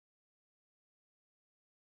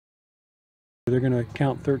They're going to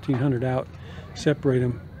count 1,300 out, separate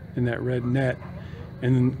them in that red net,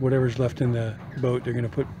 and then whatever's left in the boat they're going to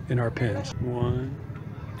put in our pens. 1,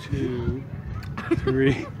 2,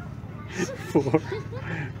 3, 4,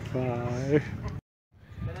 5.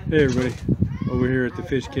 Hey everybody, over here at the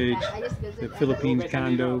fish cage, the Philippines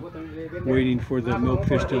condo, waiting for the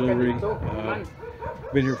milkfish delivery.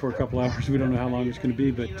 Been here for a couple hours. We don't know how long it's going to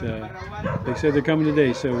be, but they said they're coming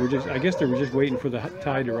today, so I guess they were just waiting for the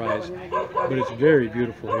tide to rise. But it's very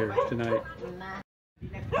beautiful here tonight.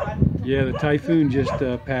 Yeah, the typhoon just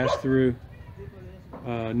passed through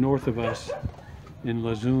north of us in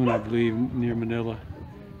Luzon, I believe, near Manila.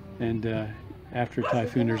 And after a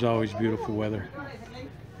typhoon, there's always beautiful weather.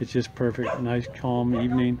 It's just perfect, nice, calm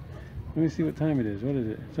evening. Let me see what time it is. What is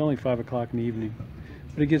it? It's only 5 o'clock in the evening.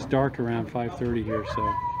 But it gets dark around 5:30 here,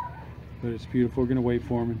 so. But it's beautiful. We're going to wait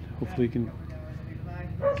for them, and hopefully we can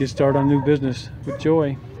get started on new business with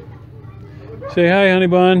joy. Say hi, honey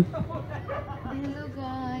bun. Hello,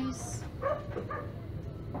 guys.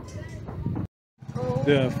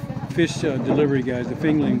 The fish delivery guys, the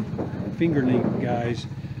fingerling guys,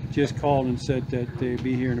 just called and said that they'd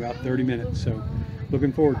be here in about 30 minutes. So,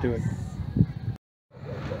 looking forward to it.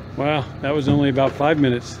 Wow, that was only about 5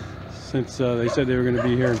 minutes since they said they were going to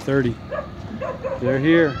be here in 30. They're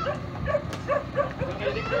here.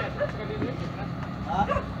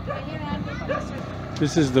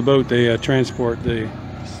 This is the boat they transport the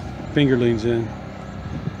fingerlings in.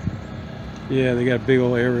 Yeah, they got a big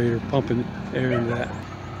old aerator pumping air into that.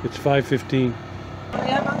 It's 5:15.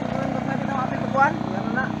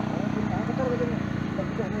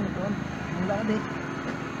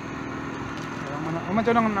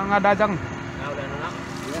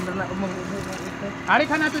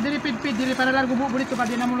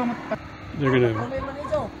 They're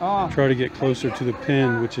gonna try to get closer to the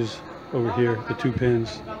pen, which is over here, the 2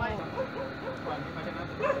 pens.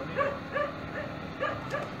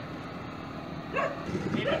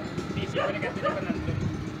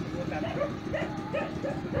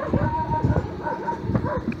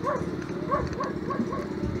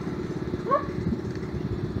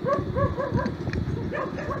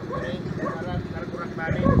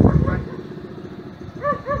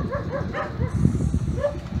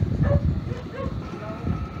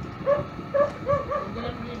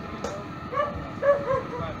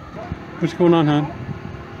 What's going on, hon?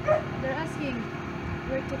 They're asking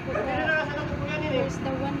where to put where's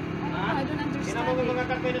the one? I don't understand it.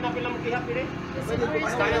 They said,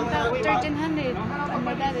 where's the 1,300? And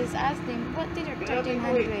my dad is asking, what did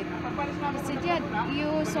 1,300? I said, yeah,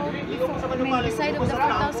 you sold before. I mean, beside of the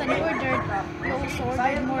 4,000 you ordered, you also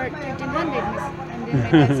ordered more 1,300. And then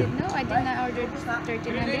my dad said, no, I did not order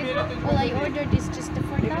 1,300. All I ordered is just the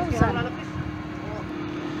 4,000.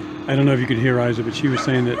 I don't know if you could hear Isa, but she was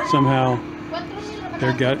saying that somehow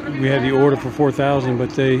we had the order for 4,000,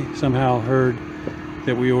 but they somehow heard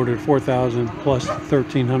that we ordered 4,000 plus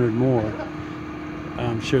 1,300 more.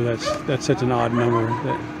 I'm sure that's such an odd number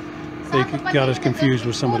that they got us confused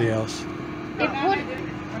with somebody else.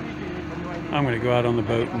 I'm going to go out on the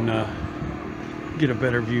boat and get a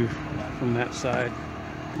better view from that side.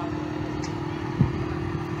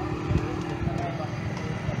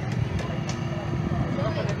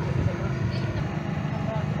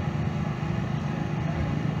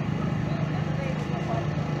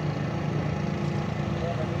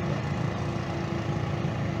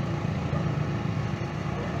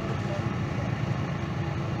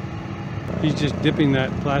 He's just dipping that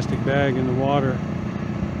plastic bag in the water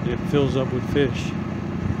and it fills up with fish.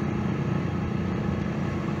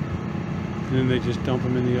 And then they just dump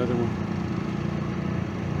them in the other one.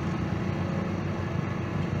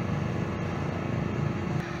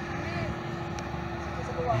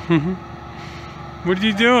 What are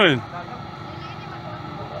you doing?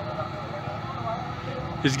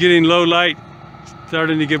 It's getting low light,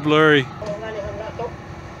 starting to get blurry.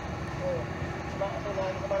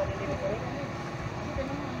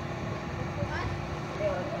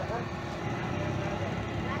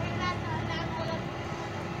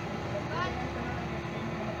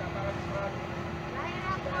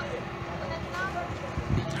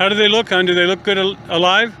 How do they look, hon? Do they look good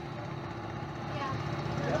alive? Yeah,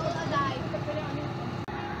 they're all alive.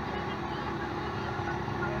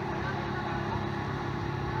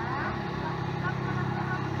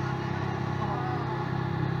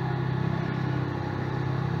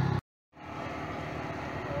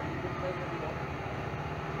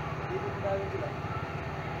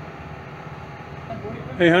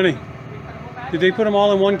 Hey, honey, did they put them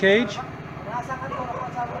all in one cage?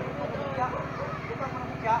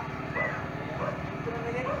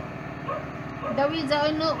 Dawi sa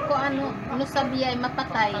ano ko ano sabiyay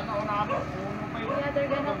mapatay. Yeah, they're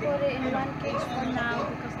gonna put it in one cage for now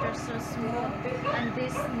because they're so small, and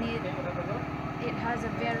this need it has a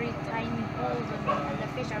very tiny hole in it, and the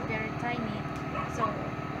fish are very tiny, so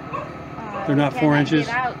they're not 4 inches.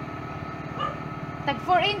 Get out. Tag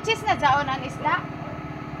 4 inches na daon ang isda.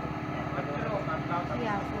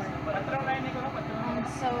 Yeah, 4. And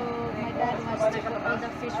so my dad wants to put all the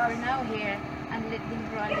fish for now here and let them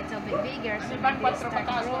grow a little bit bigger. So when they start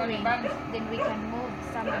growing, then we can move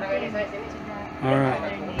some of them to the other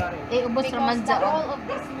net. Because the whole of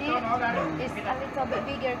this net is a little bit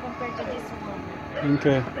bigger compared to this one.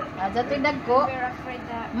 Okay. We're afraid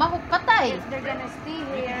that Mahupatay. if they're gonna stay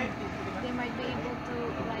here, they might be able to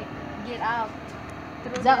like get out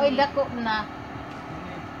through the Zaoy net. dako na.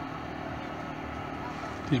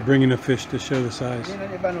 He's bringing a fish to show the size.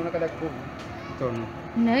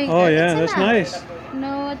 No, Oh yeah, that's nice.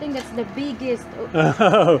 No, I think that's the biggest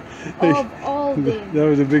Oh, of all them. that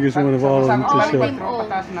was the biggest one of all of them All to of show. them old.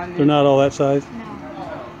 They're not all that size. No,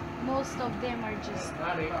 most of them are just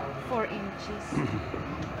 4 inches.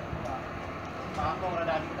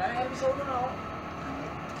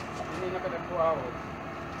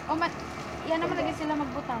 Oh, yan naman lagi sila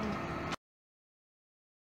magbutang.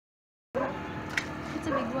 It's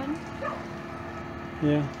a big one.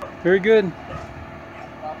 Yeah, very good.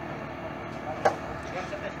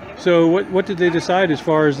 So what did they decide as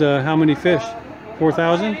far as how many fish?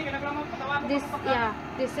 4,000?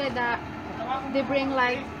 They said that they bring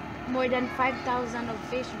like more than 5,000 of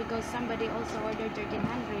fish because somebody also ordered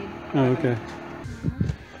 1,300. Oh, okay.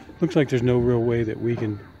 Looks like there's no real way that we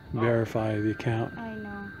can verify the account. I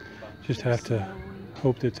know. Just have to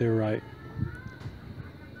hope that they're right.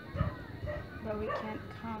 But we can't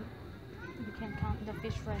count the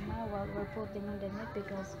fish right now while we're putting on the net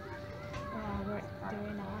because they're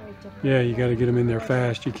in a hurry to put. Yeah, you got to get them in there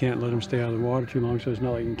fast. You can't let them stay out of the water too long, so it's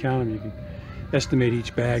not like you can count them. You can estimate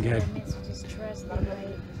each bag had.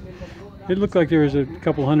 It looked like there was a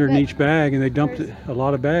couple hundred in each bag, and they dumped a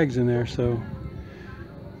lot of bags in there. So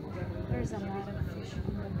There's a lot of fish on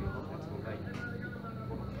the boat.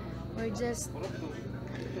 We're just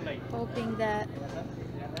hoping that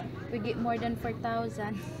we get more than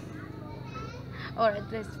 4,000. Or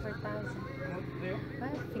at least 4,000.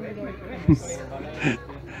 Well, finger crossed.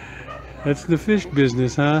 that's the fish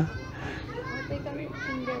business, huh?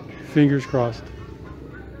 Fingers crossed.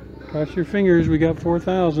 Cross your fingers, we got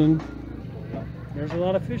 4,000. There's a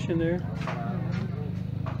lot of fish in there.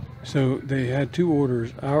 So they had two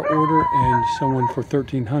orders, our order and someone for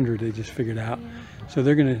 1,300 they just figured out. So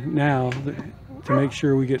they're gonna now, to make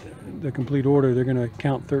sure we get the complete order, they're gonna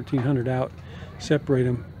count 1,300 out, separate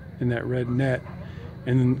them in that red net,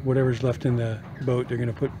 and then whatever's left in the boat they're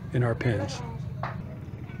gonna put in our pens.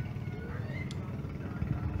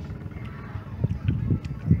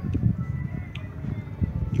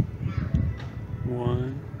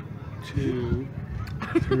 One, 2,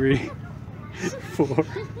 3, 4,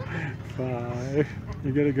 5.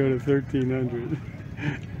 You gotta go to 1,300.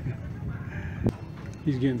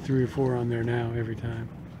 He's getting 3 or 4 on there now every time.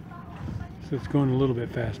 So it's going a little bit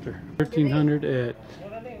faster. 1,300 at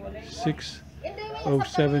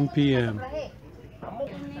 6:07 p.m.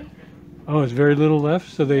 Oh, it's very little left.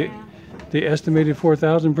 So they estimated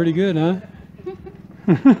 4,000 pretty good, huh?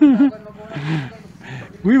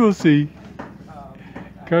 We will see.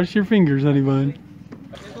 Cross your fingers, honey bun.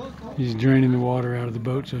 He's draining the water out of the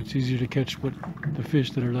boat so it's easier to catch the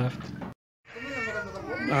fish that are left.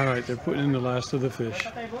 All right, they're putting in the last of the fish.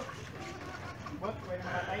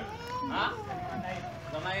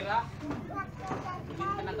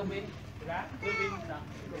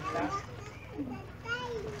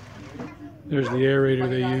 There's the aerator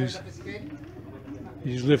they use.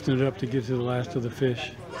 He's lifting it up to get to the last of the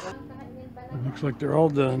fish. It looks like they're all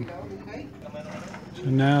done. So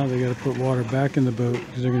now they got to put water back in the boat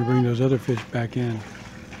because they're going to bring those other fish back in.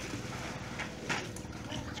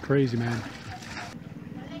 It's crazy, man.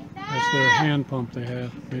 That's their hand pump they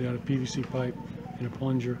have, made out of PVC pipe and a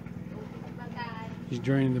plunger. He's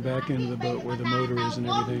draining the back end of the boat where the motor is and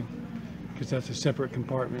everything, because that's a separate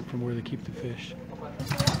compartment from where they keep the fish.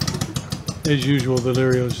 As usual, the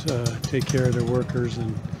Lirios take care of their workers,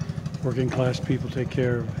 and working class people take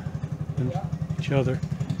care of each other.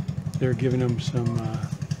 They're giving them some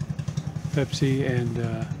Pepsi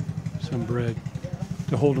and some bread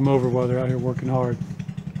to hold them over while they're out here working hard.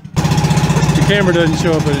 The camera doesn't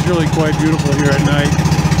show it, but it's really quite beautiful here at night.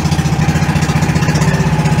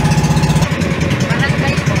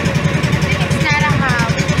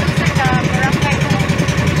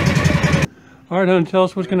 All right, hon, tell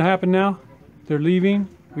us what's going to happen now. They're leaving.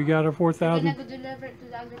 We got our We're 4,000. gonna go deliver it to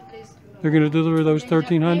the other place. They're going to deliver those Then the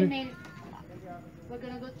 1,300. email, we're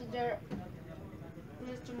gonna go to their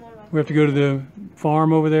place tomorrow. We have to go to the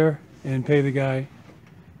farm over there and pay the guy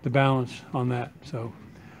the balance on that. So,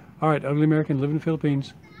 all right, Ugly American, live in the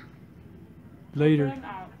Philippines. Later.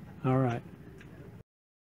 All right.